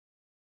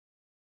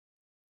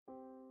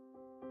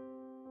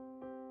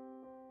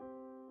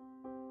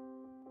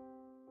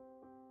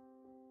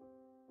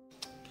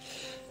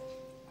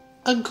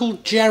Uncle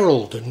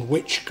Gerald and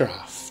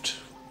Witchcraft.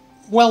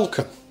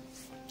 Welcome.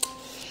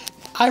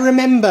 I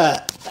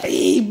remember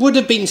it would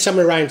have been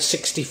somewhere around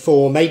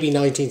 64, maybe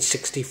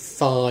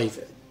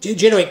 1965. Do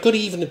you know, it could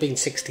even have been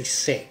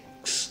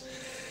 66.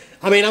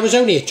 I mean, I was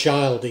only a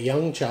child, a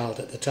young child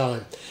at the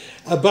time,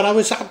 but I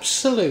was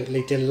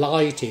absolutely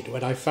delighted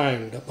when I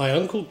found that my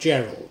Uncle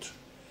Gerald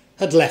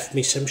had left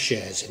me some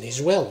shares in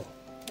his will.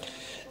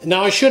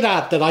 Now, I should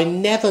add that I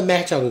never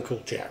met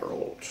Uncle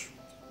Gerald.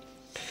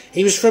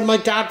 He was from my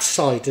dad's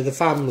side of the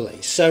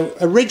family, so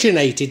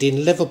originated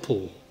in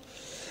Liverpool.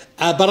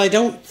 But I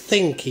don't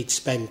think he'd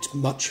spent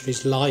much of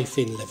his life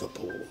in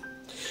Liverpool.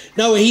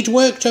 No, he'd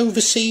worked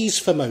overseas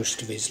for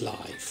most of his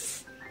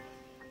life.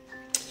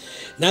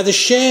 Now, the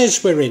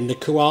shares were in the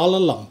Kuala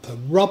Lumpur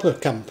Rubber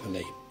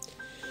Company.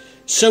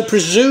 So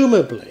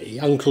presumably,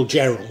 Uncle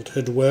Gerald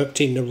had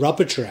worked in the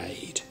rubber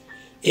trade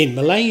in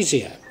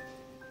Malaysia.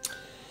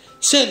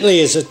 Certainly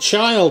as a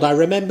child, I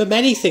remember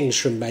many things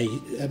from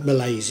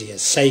Malaysia: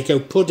 sago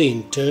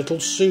pudding,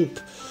 turtle soup,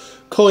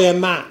 koya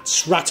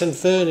mats, rattan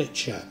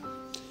furniture.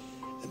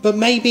 But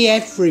maybe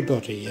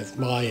everybody of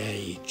my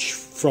age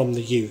from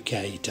the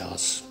UK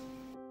does.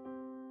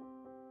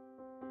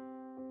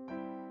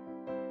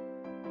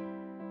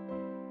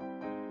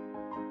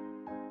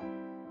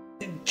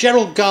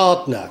 Gerald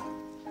Gardner.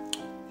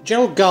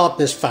 Gerald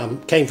Gardner's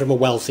came from a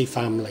wealthy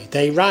family.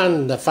 They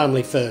ran the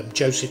family firm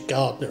Joseph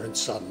Gardner and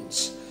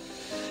Sons,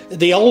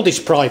 the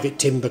oldest private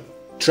timber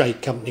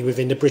trade company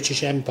within the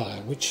British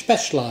Empire, which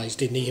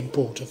specialised in the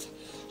import of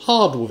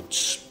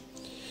hardwoods.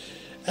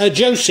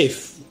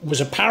 Joseph was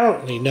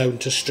apparently known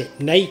to strip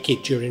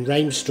naked during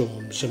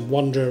rainstorms and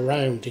wander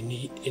around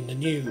in the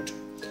nude.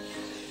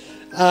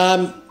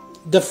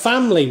 The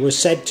family was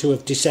said to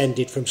have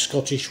descended from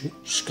Scottish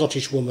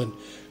woman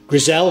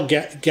Gerald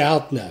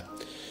Gardner,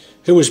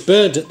 who was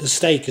burned at the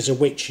stake as a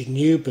witch in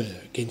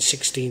Newburgh in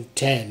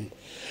 1610.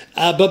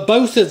 But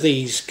both of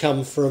these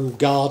come from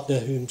Gardner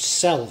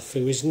himself,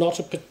 who is not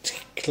a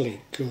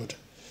particularly good,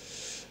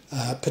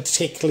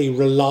 particularly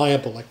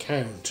reliable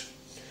account.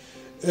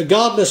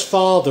 Gardner's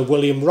father,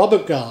 William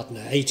Robert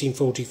Gardner,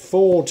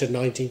 1844 to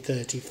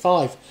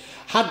 1935,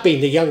 had been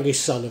the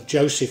youngest son of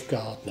Joseph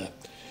Gardner,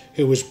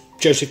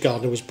 Joseph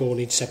Gardner was born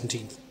in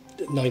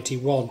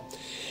 1791.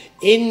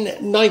 In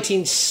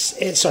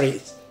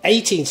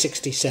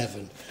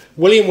 1867,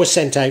 William was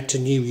sent out to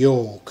New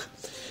York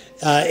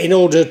in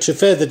order to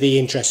further the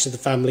interests of the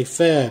family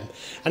firm.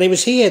 And it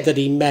was here that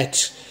he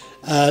met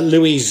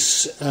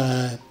Louise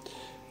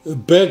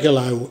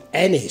Bergelow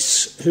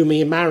Ennis, whom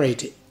he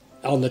married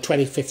on the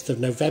 25th of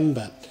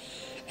November,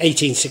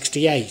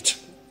 1868.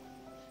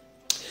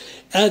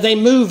 They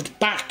moved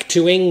back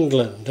to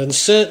England, and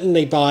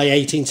certainly by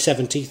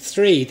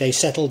 1873 they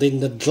settled in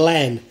the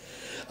Glen,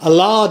 a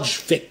large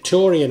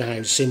Victorian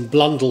house in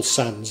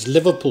Bludellsands,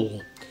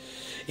 Liverpool.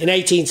 In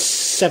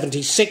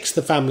 1876,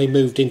 the family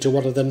moved into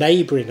one of the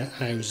neighbouring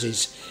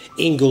houses,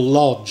 Ingle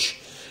Lodge,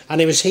 and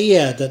it was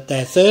here that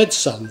their third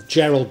son,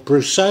 Gerald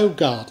Brosseau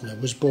Gardner,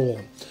 was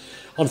born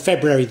on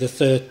Friday the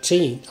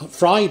 13th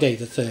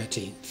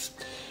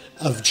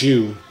of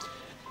June,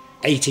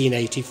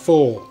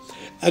 1884.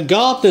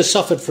 Gardner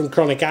suffered from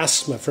chronic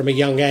asthma from a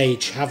young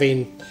age,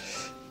 having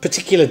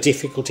particular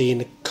difficulty in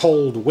the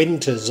cold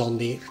winters on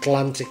the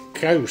Atlantic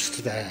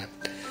coast there.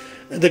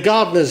 The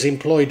Gardners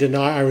employed an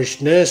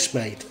Irish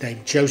nursemaid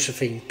named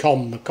Josephine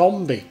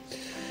McCombie,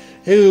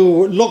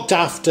 who looked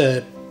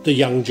after the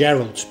young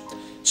Gerald,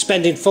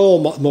 spending far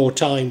more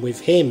time with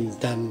him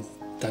than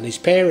his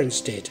parents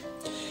did.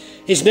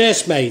 His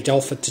nursemaid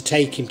offered to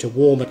take him to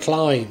warmer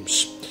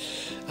climes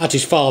at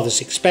his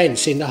father's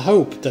expense in the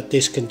hope that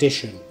his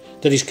condition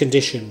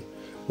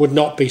would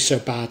not be so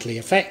badly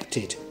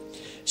affected.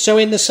 So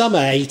in the summer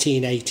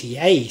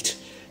 1888,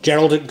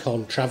 Gerald and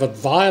Con travelled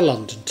via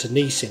London to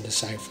Nice in the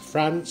south of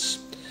France.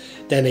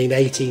 Then in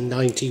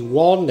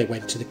 1891 they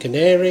went to the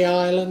Canary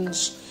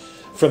Islands.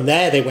 From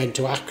there they went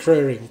to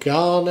Accra in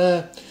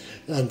Ghana,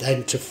 and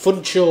then to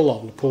Funchal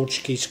on the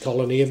Portuguese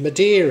colony of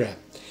Madeira.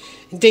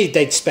 Indeed,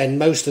 they'd spend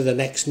most of the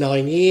next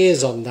 9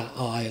 years on that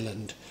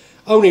island,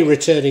 only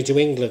returning to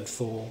England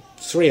for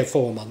 3 or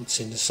 4 months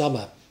in the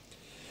summer.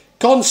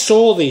 Con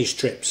saw these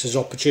trips as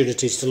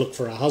opportunities to look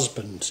for a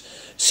husband,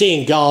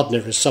 seeing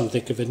Gardner as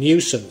something of a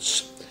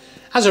nuisance.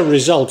 As a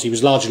result, he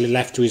was largely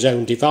left to his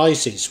own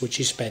devices, which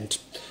he spent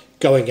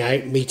going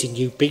out, meeting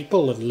new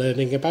people and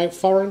learning about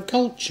foreign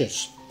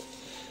cultures.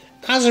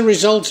 As a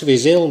result of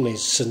his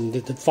illness and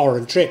the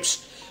foreign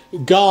trips,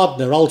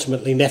 Gardner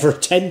ultimately never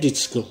attended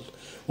school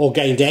or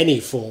gained any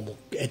formal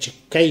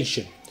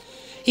education.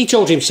 He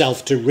taught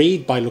himself to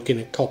read by looking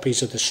at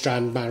copies of the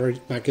Strand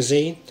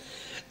magazine,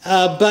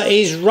 but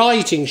his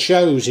writing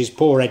shows his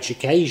poor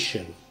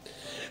education,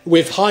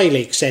 with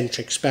highly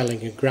eccentric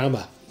spelling and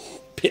grammar,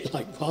 a bit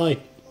like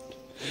mine.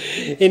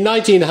 In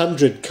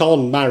 1900,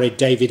 Con married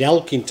David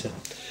Elkington,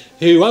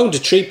 who owned a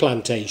tree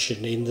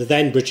plantation in the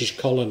then British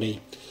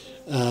colony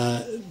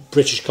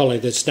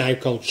that's now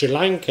called Sri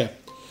Lanka.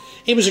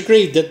 It was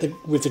agreed that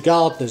with the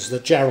Gardners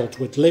that Gerald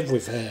would live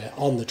with her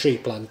on the tree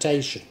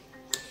plantation.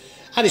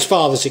 At his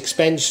father's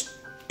expense,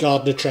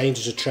 Gardner trained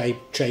as a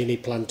trainee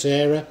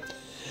planterer.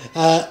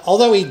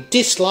 Although he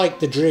disliked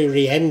the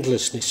dreary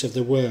endlessness of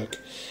the work,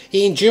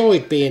 he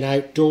enjoyed being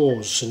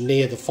outdoors and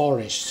near the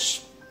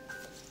forests.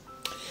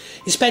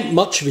 He spent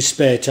much of his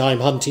spare time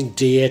hunting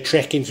deer,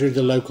 trekking through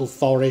the local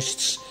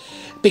forests,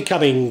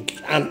 becoming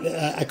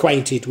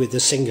acquainted with the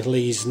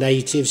Sinhalese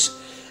natives,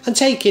 and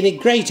taking a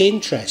great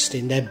interest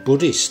in their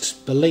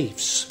Buddhist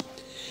beliefs.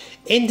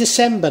 In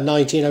December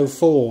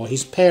 1904,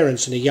 his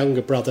parents and a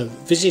younger brother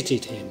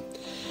visited him,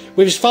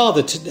 with his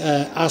father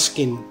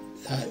asking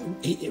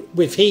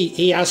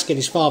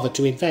his father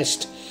to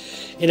invest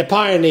in a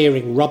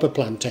pioneering rubber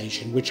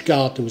plantation which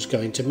Gardner was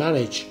going to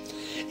manage.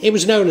 It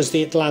was known as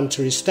the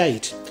Atlanta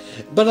Estate,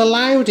 but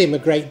allowed him a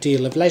great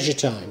deal of leisure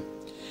time.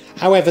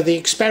 However, the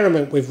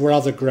experiment with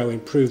rubber growing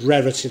proved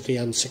relatively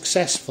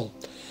unsuccessful,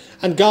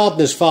 and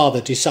Gardner's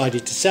father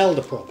decided to sell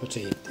the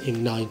property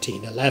in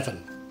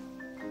 1911.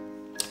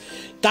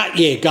 That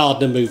year,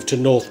 Gardner moved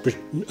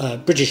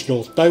to British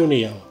North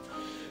Borneo,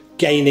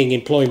 gaining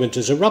employment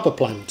as a rubber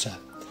planter.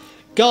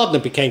 Gardner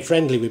became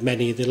friendly with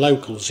many of the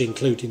locals,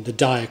 including the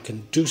Dayak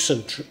and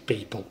Dusun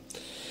people.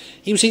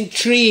 He was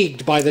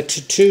intrigued by the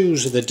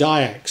tattoos of the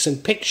Dayaks,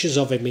 and pictures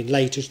of him in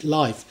later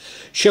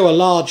life show a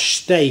large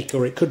snake,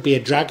 or it could be a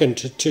dragon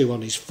tattoo,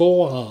 on his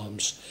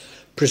forearms,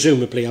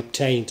 presumably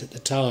obtained at the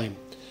time.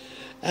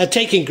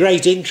 Taking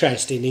great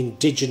interest in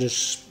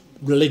indigenous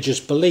religious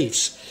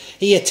beliefs,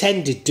 he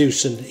attended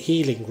Dusun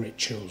healing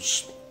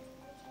rituals.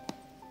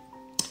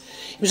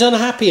 He was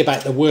unhappy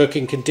about the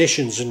working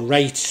conditions and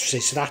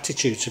racist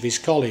attitudes of his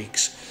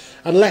colleagues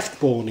and left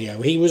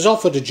Borneo. He was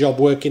offered a job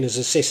working as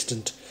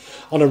assistant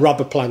on a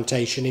rubber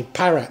plantation in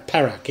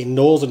Perak in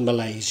northern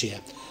Malaysia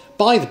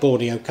by the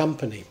Borneo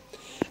Company.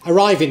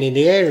 Arriving in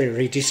the area,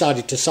 he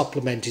decided to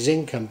supplement his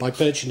income by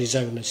purchasing his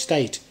own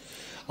estate,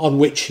 on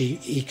which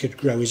he could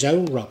grow his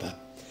own rubber.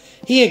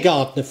 Here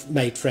Gardner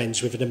made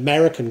friends with an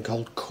American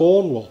called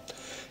Cornwall,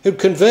 who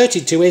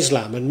converted to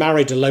Islam and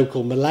married a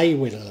local Malay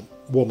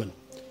woman.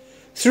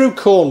 Through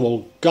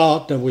Cornwall,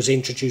 Gardner was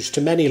introduced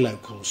to many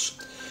locals,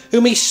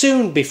 whom he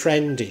soon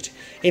befriended,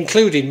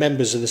 including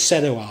members of the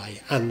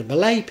Senoi and the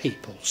Malay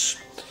peoples.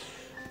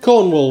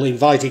 Cornwall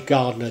invited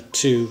Gardner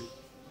to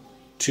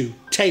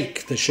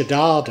take the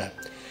Shahada,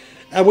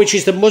 which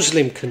is the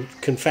Muslim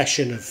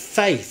confession of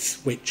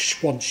faith,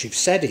 which once you've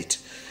said it,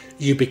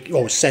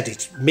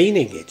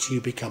 meaning it,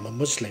 you become a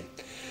Muslim.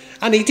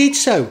 And he did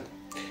so.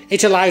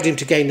 It allowed him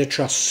to gain the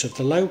trusts of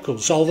the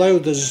locals, although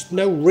there's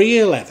no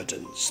real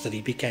evidence that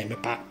he became a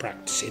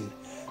practicing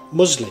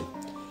Muslim.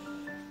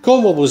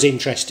 Cornwall was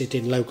interested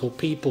in local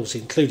peoples,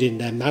 including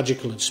their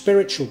magical and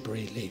spiritual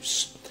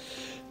beliefs,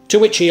 to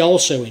which he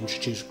also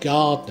introduced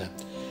Gardner,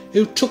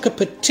 who took a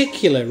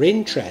particular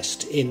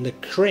interest in the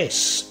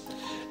kris,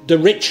 the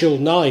ritual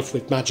knife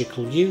with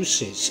magical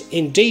uses.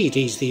 Indeed,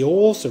 he's the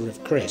author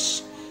of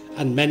kris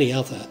and many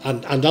other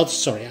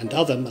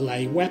other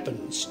Malay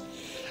weapons.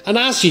 And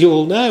as you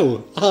all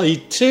know,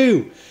 I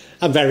too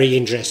am very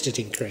interested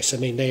in kris. I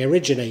mean, they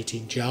originate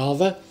in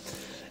Java,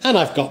 and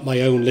I've got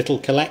my own little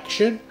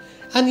collection.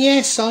 And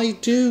yes, I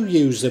do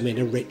use them in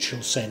a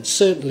ritual sense,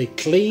 certainly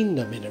clean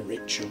them in a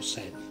ritual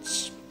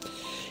sense.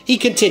 He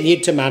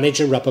continued to manage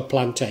a rubber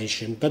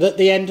plantation, but at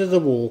the end of the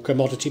war,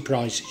 commodity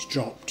prices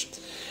dropped,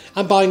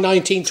 and by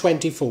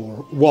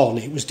 1924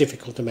 it was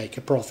difficult to make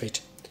a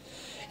profit.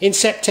 In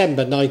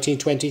September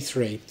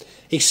 1923,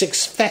 he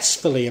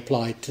successfully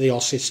applied to the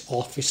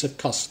Office of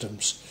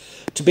Customs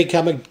to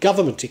become a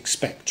government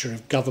inspector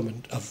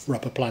of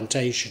rubber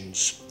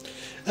plantations,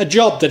 a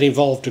job that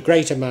involved a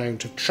great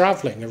amount of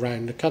travelling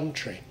around the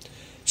country,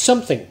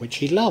 something which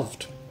he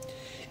loved.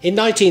 In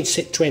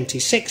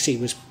 1926, he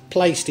was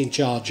placed in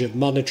charge of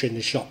monitoring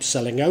the shops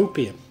selling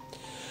opium,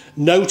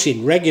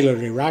 noting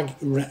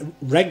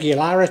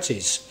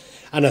regularities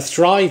and a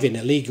thriving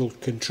illegal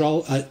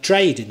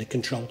trade in a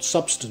controlled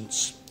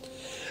substance.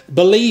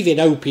 Believing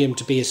opium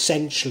to be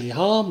essentially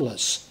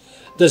harmless,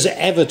 there's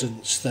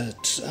evidence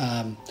that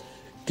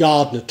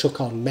Gardner took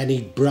on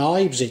many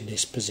bribes in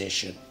this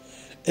position,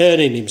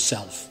 earning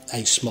himself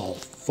a small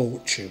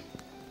fortune.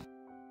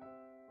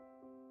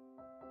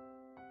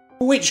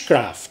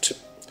 Witchcraft.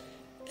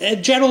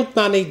 Gerald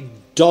married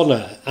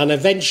Donna, and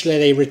eventually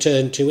they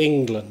returned to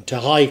England, to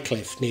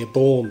Highcliffe near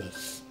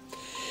Bournemouth.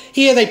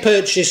 Here they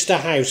purchased a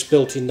house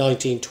built in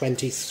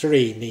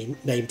 1923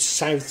 named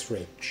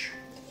Southridge.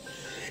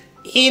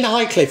 In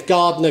Highcliffe,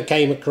 Gardner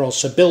came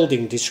across a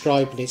building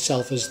describing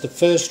itself as the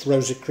first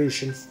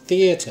Rosicrucian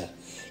theatre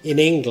in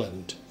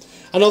England,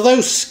 and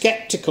although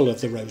sceptical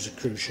of the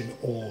Rosicrucian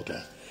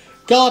order,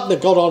 Gardner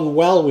got on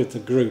well with the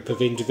group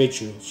of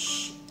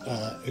individuals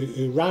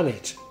who ran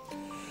it.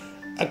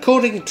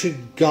 According to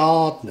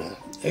Gardner,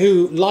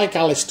 who, like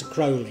Aleister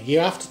Crowley, you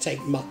have to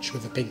take much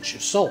with a pinch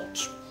of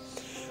salt,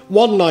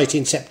 one night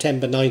in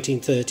September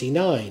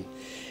 1939,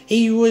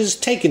 he was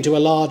taken to a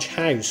large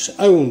house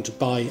owned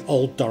by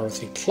old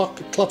Dorothy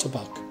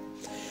Clutterbuck,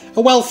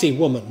 a wealthy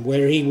woman,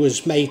 where he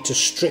was made to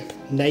strip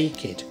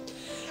naked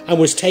and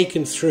was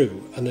taken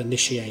through an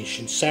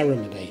initiation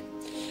ceremony.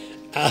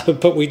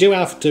 But we do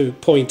have to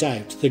point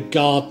out that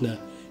Gardner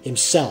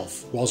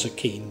himself was a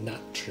keen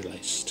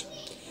naturalist.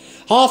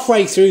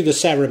 Halfway through the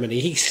ceremony,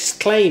 he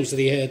claims that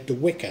he heard the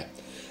Wicca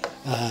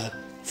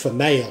for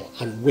male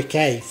and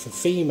Wicca for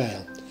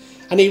female,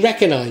 and he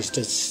recognised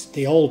as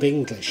the Old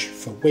English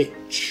for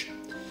witch.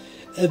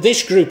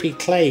 This group he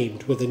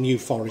claimed were the New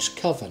Forest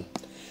Coven,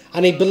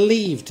 and he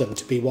believed them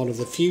to be one of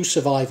the few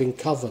surviving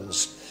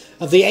covens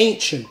of the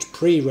ancient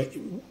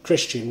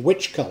pre-Christian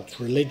witch cult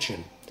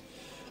religion.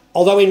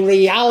 Although in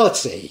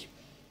reality,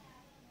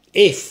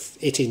 if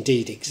it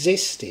indeed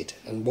existed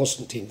and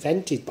wasn't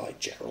invented by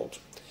Gerald,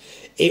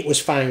 it was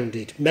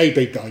founded,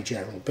 maybe by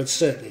Gerald, but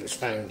certainly it was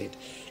founded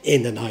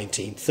in the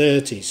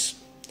 1930s.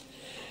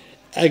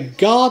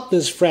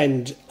 Gardner's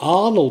friend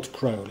Arnold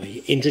Crowther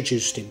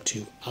introduced him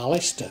to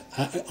Aleister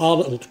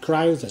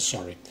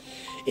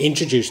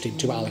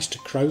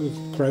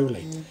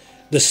Crowley,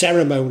 the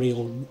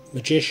ceremonial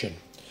magician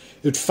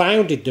who'd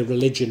founded the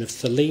religion of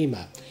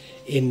Thelema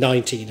in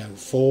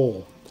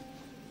 1904.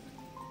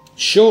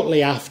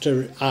 Shortly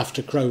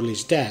after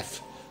Crowley's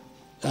death,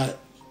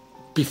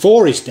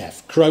 before his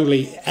death,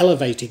 Crowley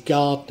elevated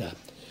Gardner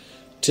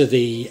to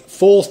the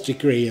 4th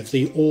degree of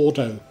the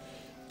Ordo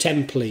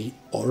Templi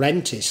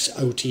Orientis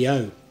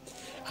 (OTO),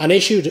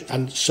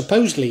 and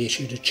supposedly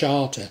issued a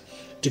charter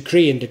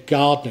decreeing that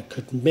Gardner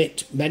could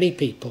admit many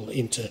people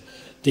into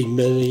the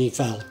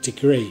medieval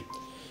degree,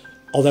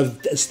 although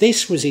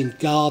this was in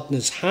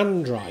Gardner's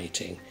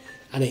handwriting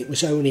and it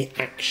was only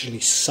actually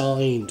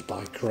signed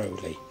by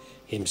Crowley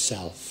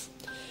himself.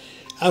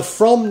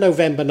 From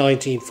November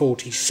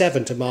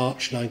 1947 to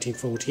March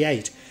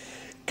 1948,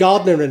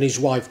 Gardner and his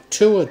wife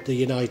toured the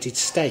United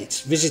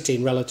States,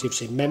 visiting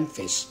relatives in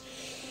Memphis,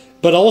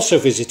 but also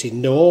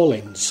visiting New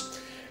Orleans,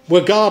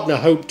 where Gardner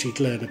hoped he'd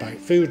learn about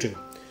voodoo.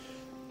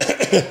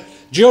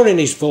 During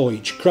his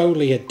voyage,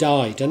 Crowley had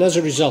died, and as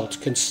a result,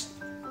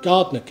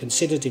 Gardner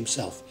considered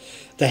himself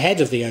the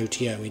head of the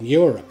OTO in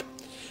Europe,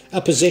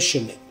 a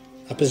position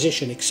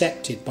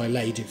accepted by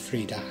Lady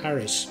Freda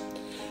Harris.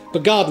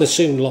 But Gardner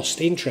soon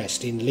lost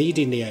interest in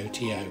leading the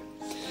OTO,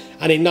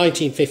 and in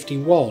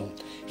 1951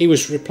 he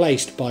was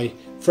replaced by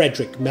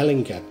Frederick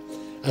Mellinger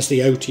as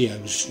the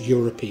OTO's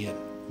European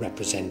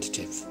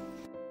representative.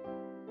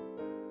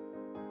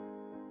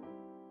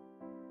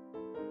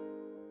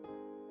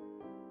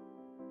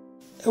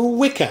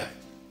 Wicca.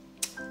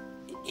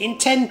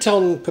 Intent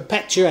on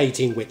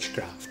perpetuating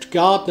witchcraft,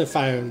 Gardner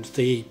found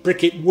the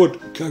Bricket Wood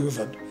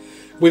Coven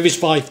with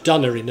his wife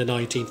Donna in the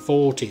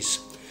 1940s.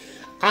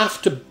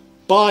 After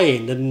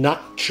buying the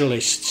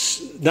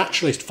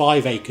Naturalist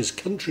 5 Acres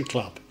Country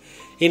Club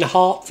in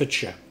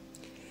Hertfordshire,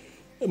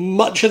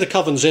 much of the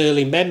coven's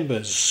early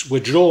membership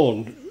was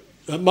drawn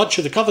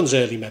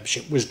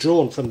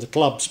from the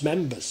club's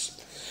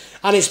members,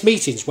 and its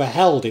meetings were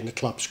held in the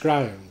club's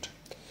ground.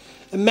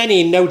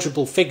 Many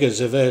notable figures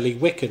of early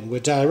Wiccan were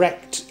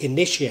direct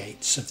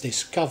initiates of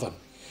this coven,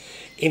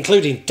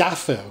 including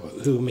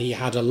Daffo, whom he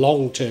had a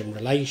long-term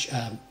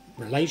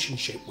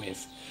relationship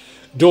with,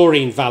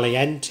 Doreen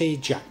Valiente,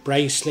 Jack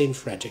Bracelin,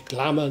 Frederick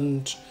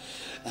Lamond,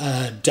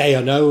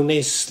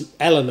 Diononis,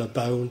 Eleanor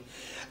Bone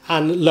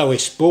and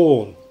Lois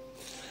Bourne.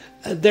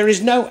 There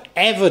is no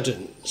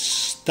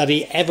evidence that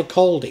he ever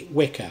called it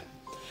Wicca,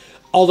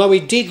 although he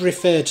did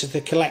refer to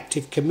the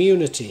collective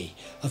community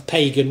of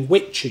pagan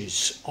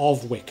witches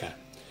of Wicca,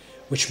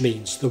 which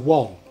means the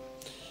one.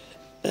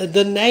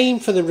 The name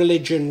for the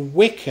religion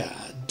Wicca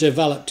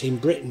developed in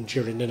Britain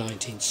during the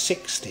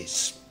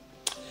 1960s.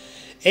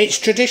 Its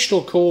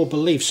traditional core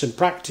beliefs and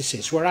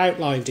practices were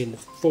outlined in the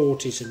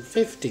 40s and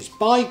 50s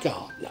by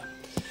Gardner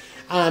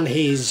and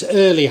his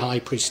early high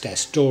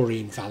priestess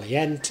Doreen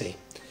Valiente.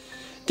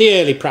 The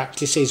early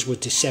practices were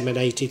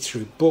disseminated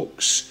through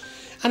books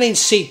and in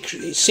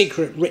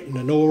secret written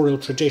and oral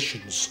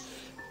traditions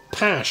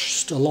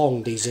passed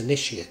along these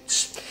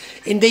initiates.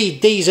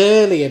 Indeed, these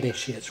early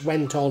initiates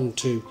went on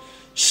to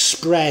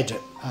spread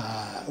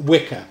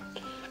Wicca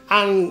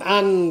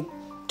and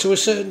to a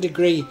certain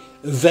degree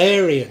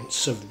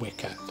variants of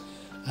Wicca,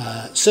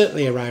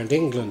 certainly around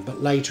England,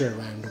 but later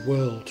around the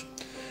world.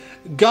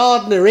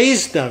 Gardner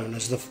is known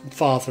as the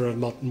father of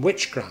modern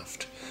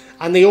witchcraft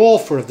and the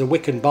author of the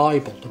Wiccan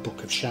Bible, the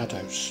Book of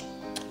Shadows.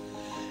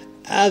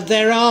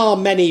 There are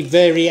many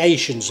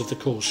variations of the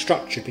core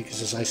structure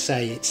because, as I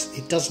say,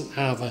 it doesn't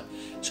have a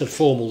sort of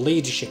formal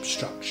leadership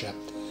structure,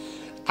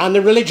 and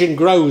the religion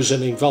grows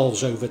and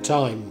evolves over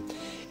time.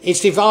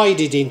 It's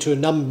divided into a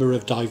number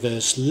of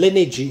diverse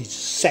lineages,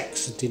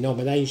 sects and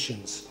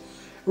denominations,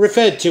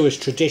 referred to as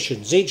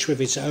traditions, each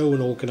with its own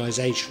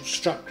organisational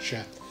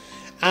structure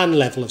and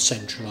level of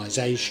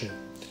centralisation.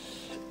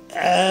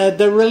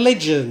 The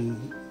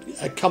religion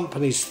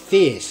accompanies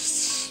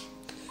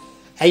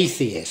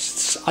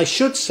atheists, I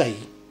should say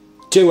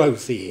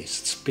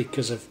duotheists,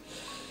 because of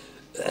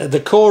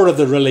the core of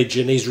the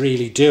religion is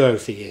really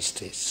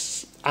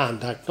duotheists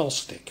and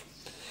agnostic,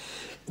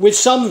 with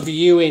some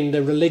viewing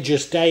the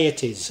religious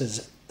deities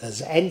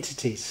as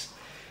entities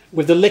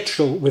with a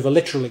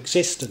literal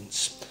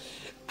existence,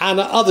 and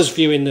others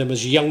viewing them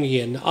as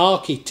Jungian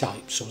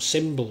archetypes or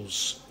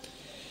symbols.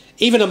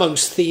 Even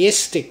amongst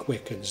theistic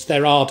Wiccans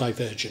there are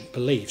divergent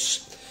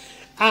beliefs,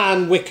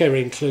 and Wicca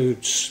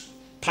includes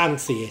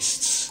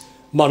pantheists,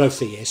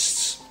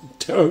 monotheists,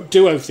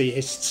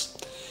 duotheists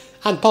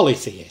and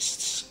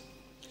polytheists.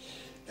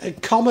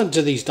 Common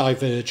to these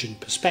divergent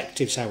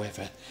perspectives,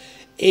 however,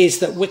 is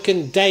that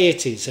Wiccan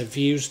deities are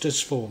viewed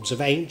as forms of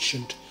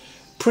ancient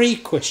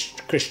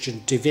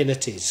pre-Christian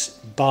divinities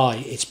by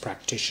its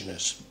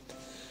practitioners.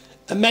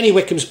 And many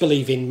Wiccans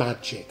believe in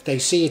magic. They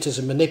see it as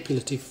a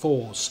manipulative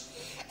force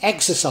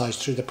exercised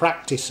through the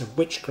practice of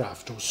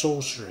witchcraft or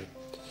sorcery.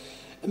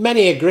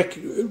 Many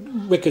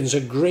Wiccans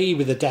agree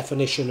with the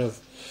definition of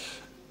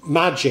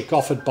magic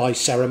offered by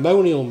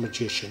ceremonial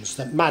magicians,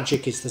 that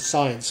magic is the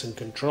science and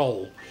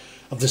control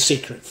of the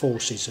secret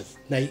forces of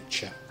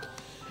nature.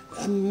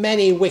 And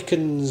many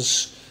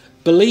Wiccans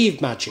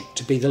believe magic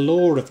to be the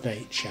law of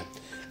nature,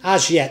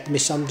 as yet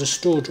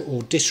misunderstood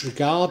or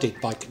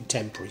disregarded by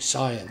contemporary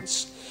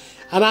science,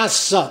 and as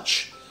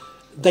such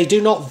they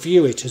do not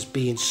view it as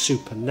being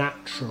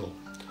supernatural.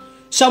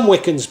 Some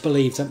Wiccans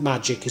believe that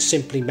magic is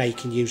simply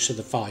making use of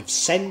the five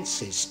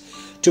senses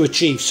to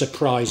achieve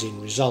surprising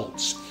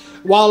results,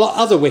 while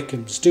other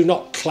Wiccans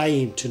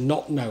claim to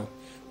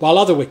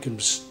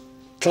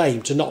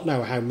not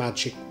know how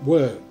magic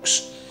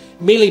works,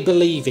 merely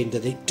believing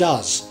that it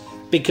does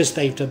because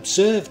they've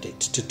observed it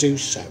to do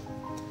so.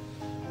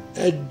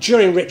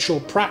 During ritual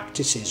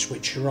practices,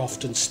 which are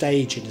often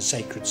staged in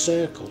sacred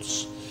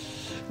circles,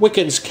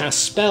 Wiccans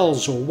cast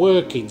spells or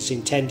workings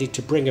intended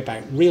to bring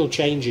about real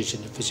changes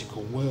in the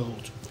physical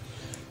world.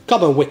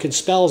 Common Wiccan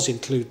spells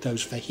include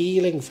those for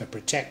healing, for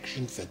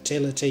protection,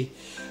 fertility,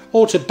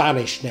 or to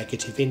banish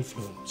negative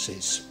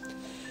influences.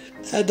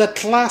 The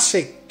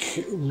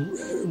classic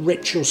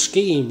ritual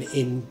scheme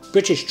in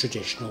British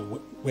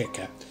traditional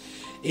Wicca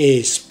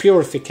is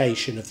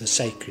purification of the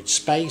sacred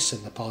space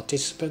and the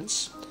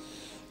participants,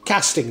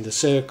 casting the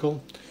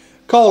circle,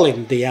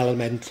 calling the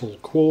elemental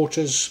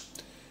quarters,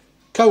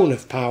 cone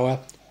of power,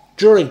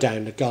 drawing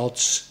down the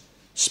gods,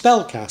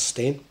 spell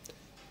casting,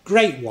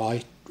 great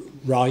rite,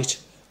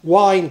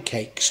 wine,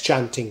 cakes,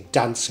 chanting,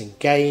 dancing,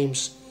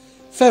 games,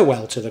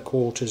 farewell to the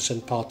quarters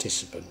and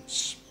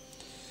participants.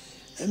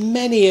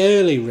 Many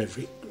early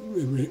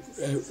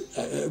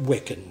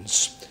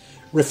Wiccans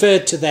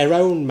referred to their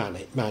own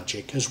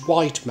magic as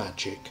white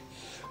magic,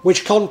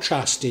 which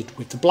contrasted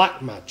with the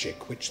black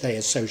magic which they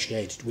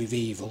associated with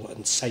evil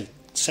and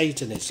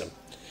Satanism.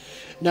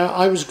 Now,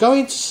 I was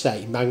going to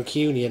say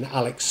Mancunian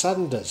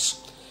Alexander's,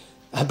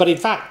 but in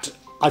fact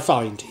I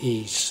find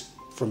he's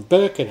from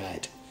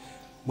Birkenhead,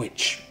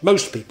 which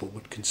most people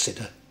would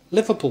consider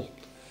Liverpool.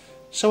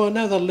 So I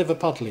know they're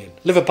Liverpudlian.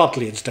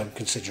 Liverpudlians don't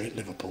consider it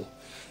Liverpool.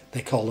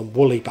 They call them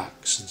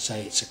Woolybacks and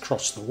say it's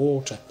across the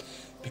water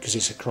because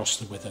it's across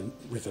the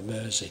River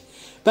Mersey.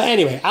 But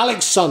anyway,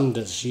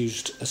 Alexander's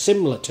used a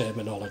similar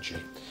terminology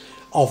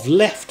of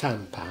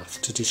left-hand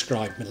path to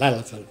describe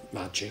malevolent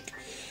magic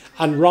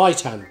and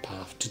right-hand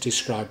path to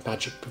describe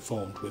magic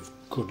performed with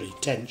good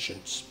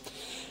intentions.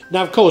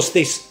 Now, of course,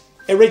 this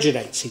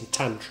originates in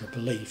Tantra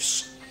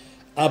beliefs,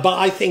 but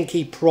I think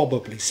he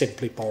probably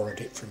simply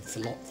borrowed it from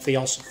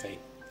theosophy.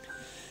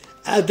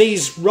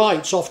 These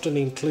rites often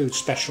include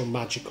special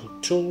magical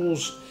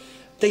tools.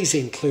 These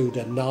include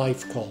a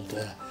knife called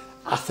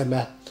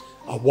asthma,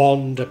 a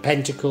wand, a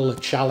pentacle, a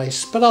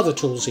chalice, but other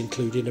tools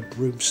including a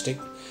broomstick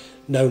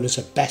known as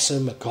a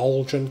besom, a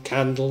cauldron,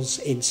 candles,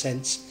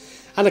 incense,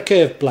 and a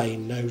curved blade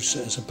known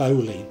as a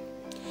bowline.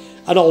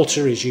 An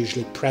altar is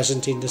usually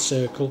present in the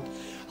circle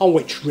on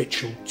which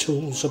ritual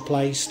tools are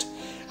placed,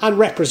 and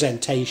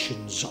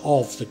representations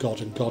of the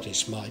god and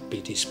goddess might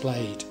be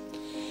displayed.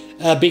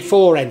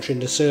 Before entering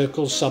the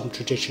circle, some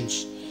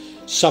traditions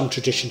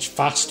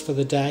fast for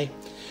the day,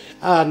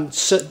 and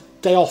so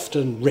they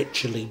often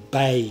ritually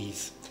bathe.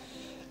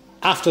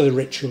 After the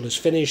ritual is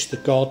finished, the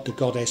god, the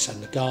goddess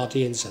and the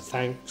guardians are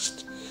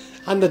thanked,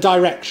 and the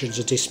directions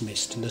are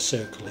dismissed and the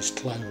circle is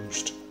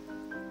closed.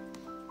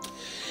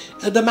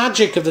 The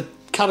magic of the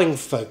cunning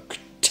folk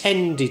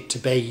tended to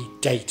be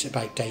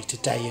about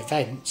day-to-day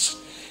events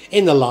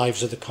in the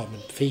lives of the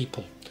common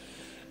people.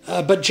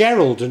 But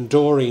Gerald and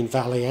Doreen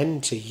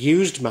Valiente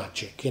used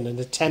magic in an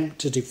attempt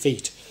to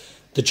defeat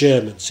the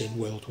Germans in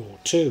World War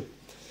II,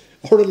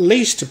 or at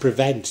least to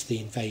prevent the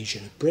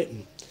invasion of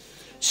Britain.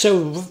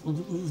 So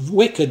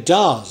Wicca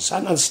does,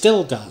 and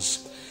still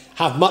does,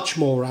 have much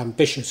more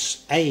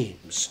ambitious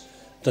aims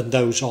than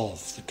those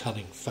of the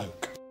cunning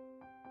folk.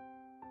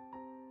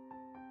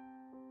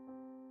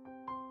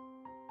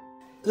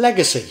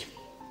 Legacy.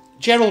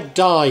 Gerald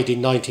died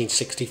in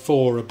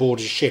 1964 aboard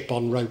a ship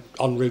en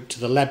route to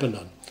the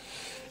Lebanon,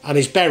 and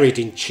is buried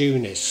in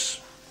Tunis.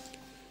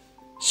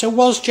 So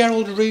was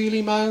Gerald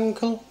really my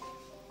uncle?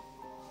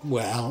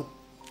 Well,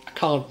 I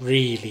can't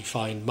really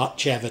find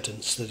much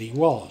evidence that he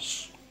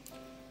was.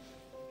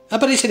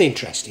 But it's an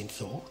interesting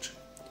thought.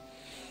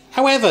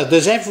 However,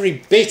 there's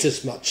every bit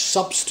as much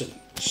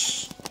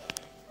substance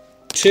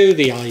to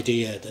the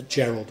idea that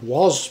Gerald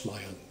was my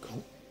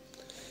uncle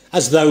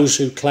as those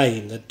who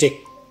claim that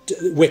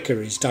Wicca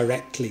is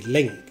directly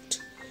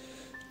linked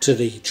to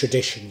the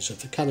traditions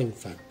of the cunning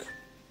folk.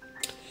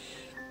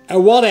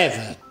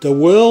 Whatever, the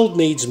world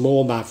needs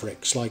more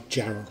mavericks like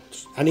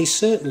Gerald, and he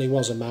certainly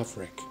was a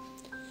maverick.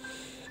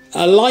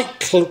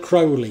 Like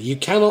Crowley, you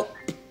cannot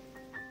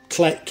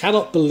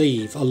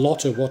believe a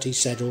lot of what he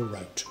said or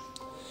wrote.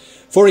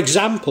 For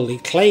example, he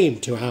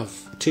claimed to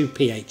have 2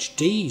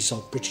 PhDs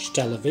on British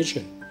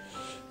television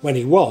when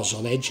he was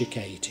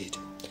uneducated.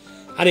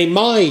 And in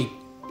my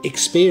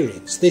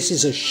experience, this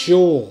is a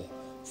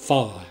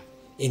surefire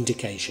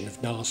indication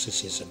of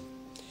narcissism.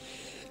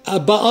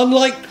 But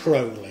unlike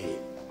Crowley,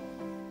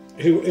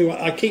 who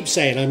I keep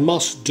saying I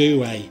must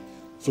do a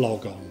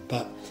vlog on,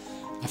 but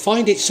I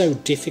find it so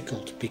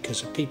difficult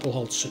because people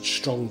hold such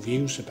strong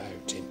views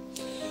about him.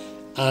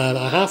 And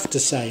I have to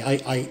say,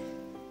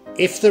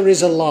 if there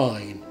is a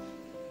line,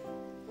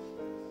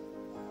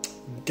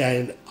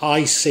 then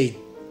I see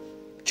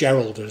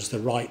Gerald as the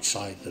right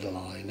side of the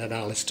line and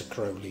Aleister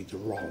Crowley the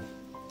wrong.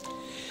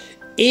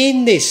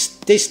 In this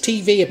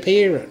TV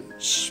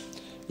appearance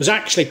was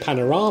actually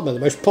Panorama, the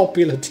most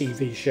popular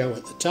TV show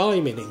at the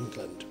time in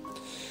England.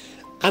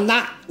 And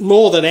that,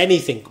 more than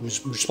anything,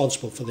 was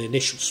responsible for the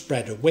initial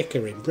spread of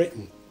Wicca in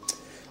Britain.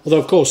 Although,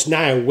 of course,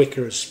 now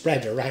Wicca has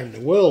spread around the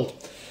world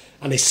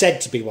and is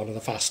said to be one of the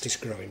fastest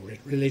growing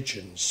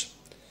religions.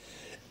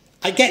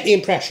 I get the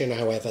impression,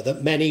 however,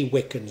 that many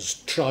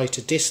Wiccans try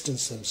to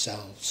distance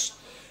themselves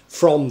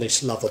from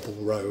this lovable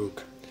rogue.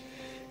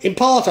 In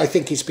part, I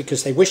think it's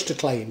because they wish to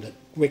claim that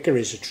Wicca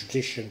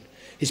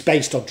is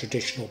based on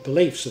traditional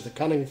beliefs of the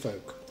cunning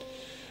folk,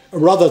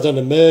 rather than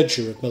a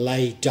merger of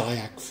Malay,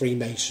 Dayak,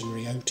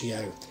 Freemasonry,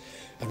 OTO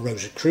and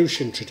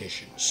Rosicrucian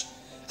traditions.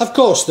 Of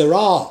course, there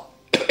are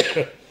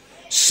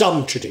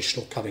some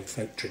traditional cunning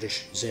folk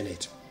traditions in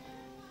it.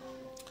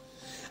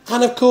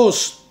 And of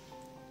course,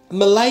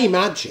 Malay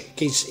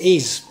magic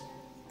is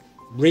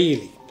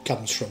really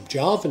comes from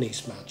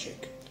Javanese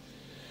magic.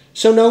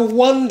 So no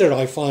wonder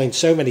I find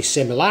so many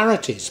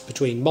similarities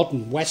between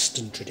modern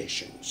Western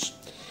traditions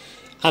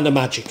and the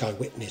magic I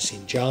witness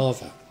in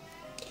Java.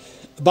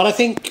 But I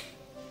think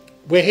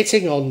we're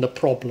hitting on the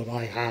problem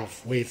I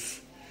have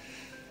with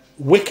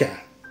Wicca,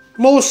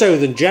 more so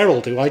than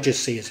Gerald, who I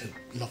just see as a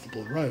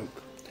lovable rogue.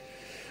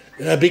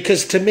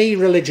 Because to me,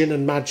 religion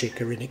and magic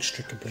are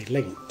inextricably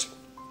linked.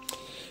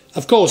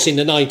 Of course, in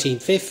the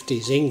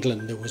 1950s,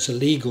 England, there was a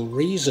legal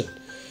reason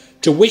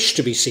to wish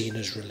to be seen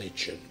as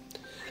religion,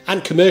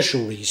 and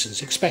commercial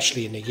reasons,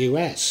 especially in the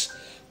US,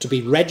 to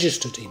be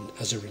registered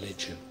as a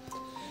religion.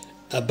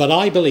 But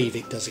I believe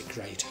it does it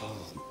great harm.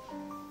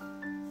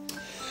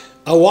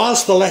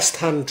 Whilst the left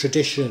hand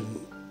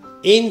tradition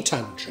in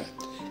Tantra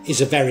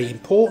is a very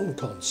important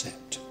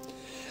concept,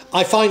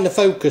 I find the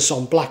focus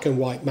on black and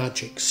white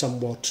magic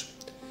somewhat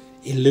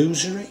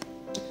illusory.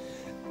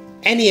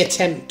 Any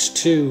attempt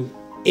to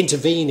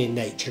intervene in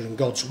nature and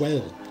God's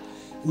will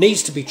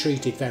needs to be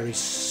treated very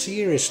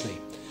seriously.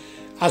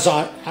 As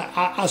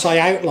I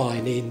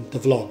outline in the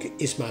vlog,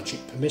 Is Magic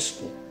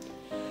Permissible?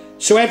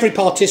 So every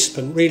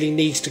participant really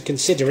needs to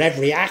consider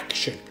every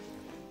action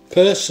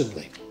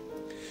personally,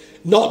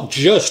 not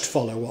just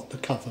follow what the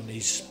coven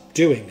is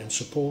doing and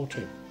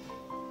supporting.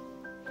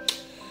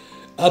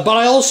 But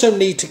I also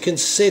need to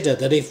consider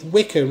that if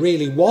Wicca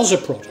really was a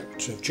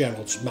product of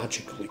Gerald's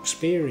magical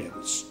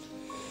experience,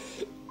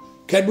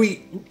 can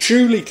we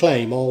truly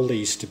claim all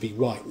these to be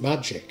white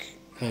magic?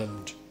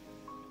 And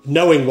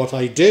knowing what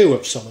I do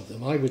of some of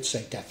them, I would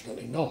say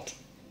definitely not.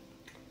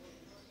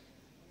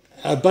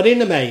 But in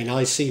the main,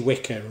 I see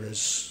Wicca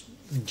as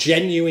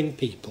genuine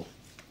people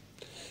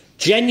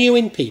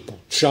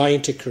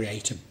trying to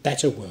create a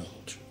better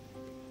world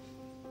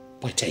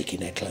by taking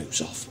their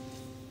clothes off.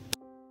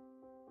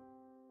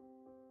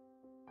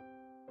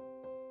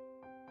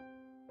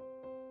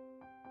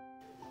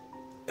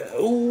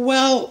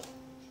 Well,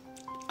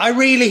 I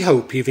really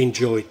hope you've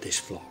enjoyed this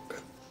vlog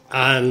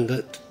and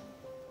that,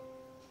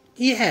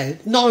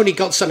 not only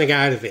got something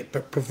out of it,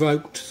 but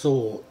provoked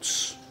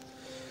thoughts.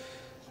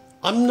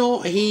 I'm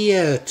not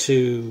here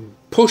to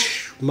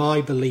push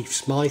my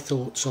beliefs, my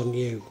thoughts on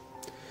you,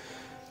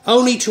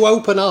 only to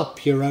open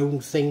up your own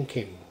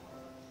thinking,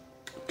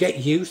 get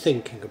you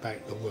thinking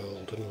about the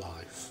world and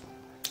life.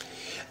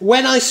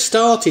 When I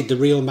started The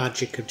Real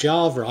Magic of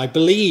Java, I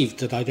believed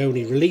that I'd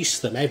only release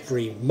them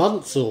every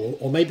month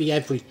or maybe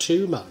every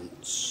 2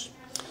 months.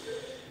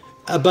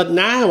 But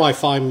now I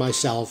find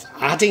myself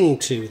adding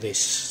to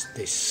this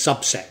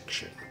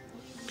subsection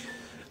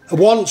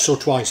once or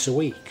twice a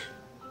week.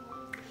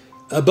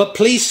 But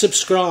please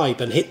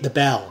subscribe and hit the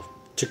bell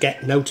to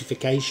get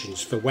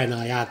notifications for when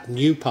I add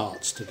new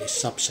parts to this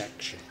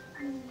subsection.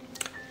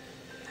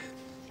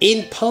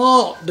 In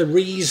part, the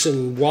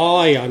reason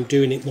why I'm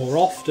doing it more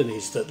often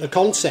is that the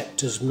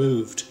concept has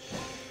moved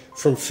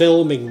from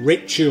filming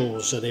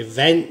rituals and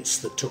events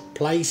that took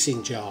place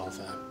in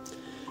Java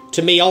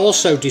to me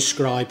also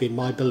describing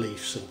my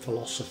beliefs and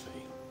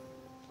philosophy.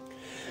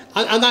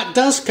 And that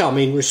does come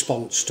in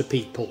response to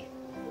people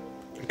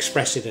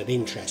expressing an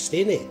interest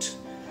in it.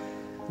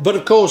 But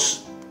of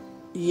course,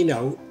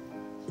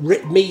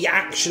 me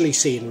actually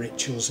seeing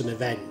rituals and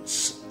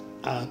events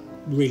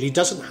really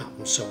doesn't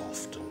happen so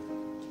often.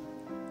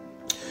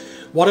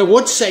 What I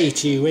would say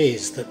to you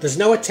is that there's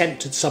no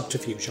attempt at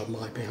subterfuge on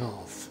my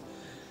behalf.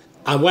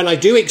 And when I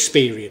do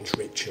experience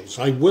rituals,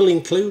 I will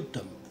include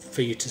them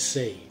for you to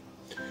see.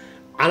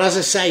 And as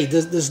I say,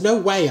 there's no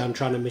way I'm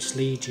trying to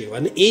mislead you.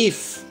 And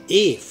if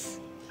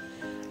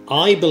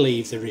I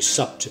believe there is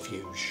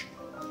subterfuge,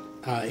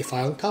 if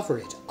I uncover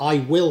it, I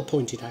will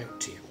point it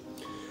out to you.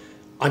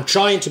 I'm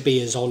trying to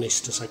be as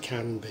honest as I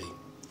can be.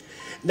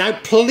 Now,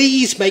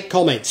 please make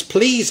comments,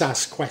 please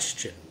ask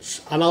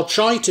questions, and I'll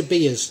try to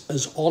be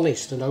as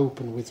honest and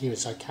open with you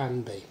as I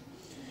can be.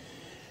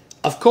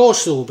 Of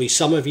course, there will be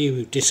some of you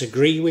who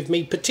disagree with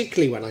me,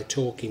 particularly when I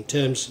talk in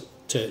terms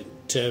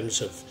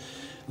of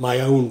my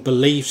own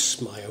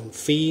beliefs, my own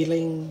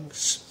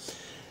feelings.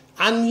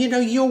 And, you know,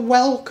 you're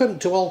welcome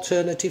to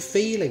alternative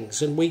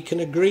feelings, and we can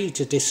agree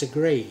to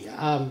disagree.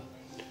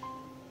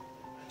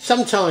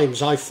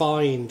 Sometimes I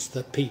find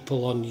that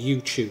people on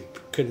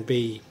YouTube can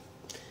be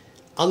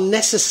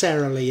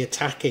unnecessarily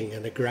attacking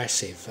and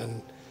aggressive,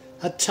 and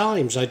at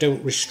times I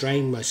don't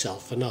restrain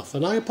myself enough,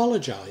 and I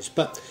apologise,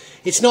 but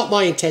it's not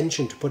my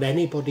intention to put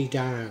anybody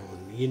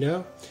down, you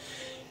know.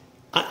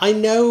 I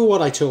know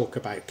what I talk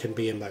about can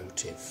be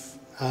emotive,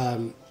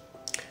 and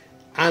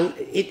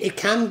it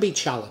can be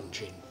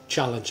challenging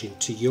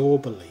to your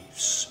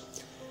beliefs.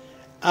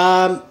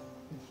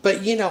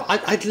 But, you know,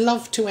 I'd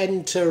love to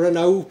enter an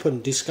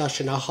open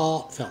discussion, a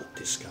heartfelt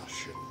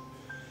discussion.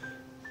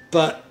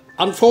 But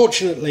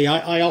unfortunately,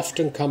 I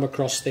often come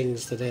across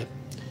things that are...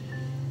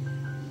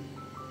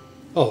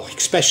 Oh,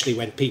 especially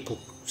when people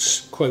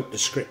quote the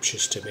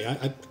scriptures to me.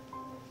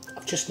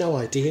 I've just no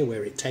idea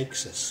where it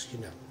takes us, you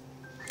know.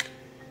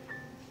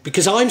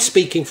 Because I'm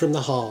speaking from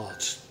the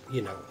heart,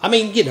 you know. I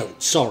mean, you know,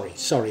 sorry.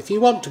 If you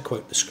want to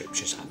quote the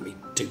scriptures at me,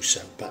 do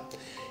so. But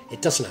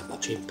it doesn't have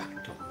much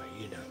impact on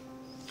me, you know.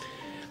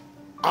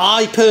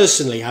 I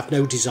personally have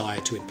no desire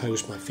to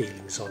impose my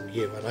feelings on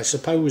you, and I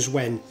suppose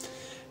when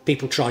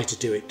people try to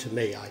do it to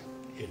me,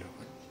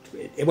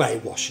 it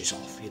washes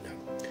off, you know.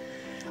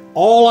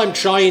 All I'm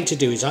trying to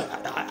do is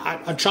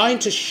I'm trying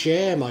to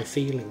share my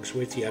feelings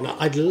with you, and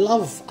I'd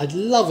love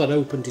an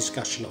open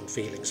discussion on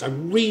feelings. I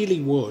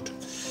really would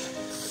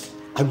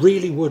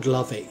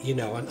love it, you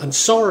know. And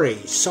sorry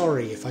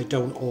if I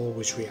don't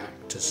always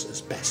react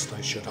as best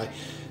I should. I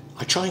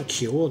try and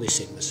cure this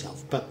in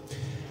myself, but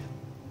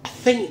I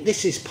think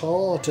this is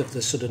part of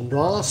the sort of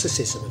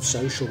narcissism of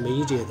social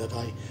media that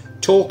I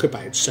talk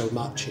about so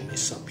much in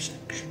this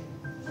subsection.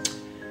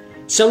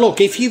 So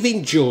look, if you've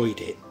enjoyed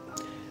it,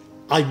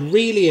 I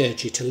really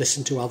urge you to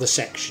listen to other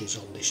sections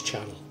on this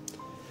channel,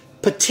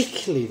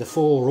 particularly the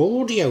 4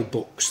 audio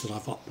books that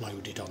I've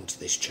uploaded onto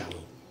this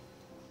channel.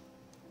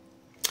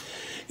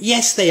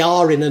 Yes, they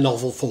are in a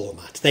novel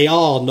format. They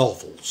are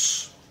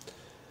novels,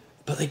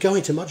 but they go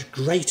into much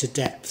greater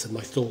depth than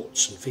my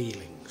thoughts and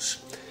feelings.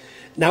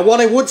 Now, what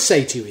I would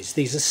say to you is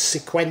these are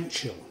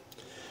sequential.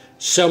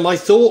 So my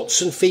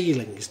thoughts and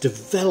feelings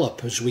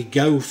develop as we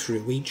go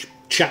through each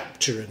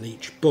chapter and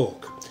each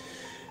book.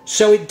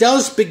 So it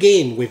does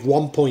begin with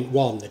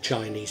 1.1, the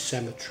Chinese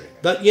cemetery.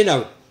 But, you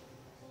know,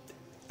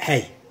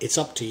 hey, it's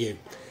up to you.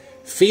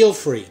 Feel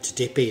free to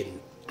dip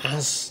in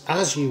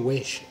as you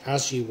wish,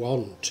 as you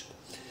want.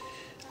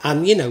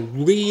 And, you know,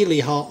 really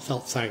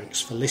heartfelt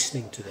thanks for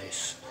listening to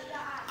this.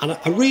 And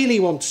I really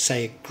want to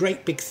say a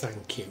great big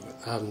thank you,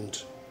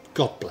 and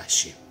God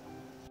bless you.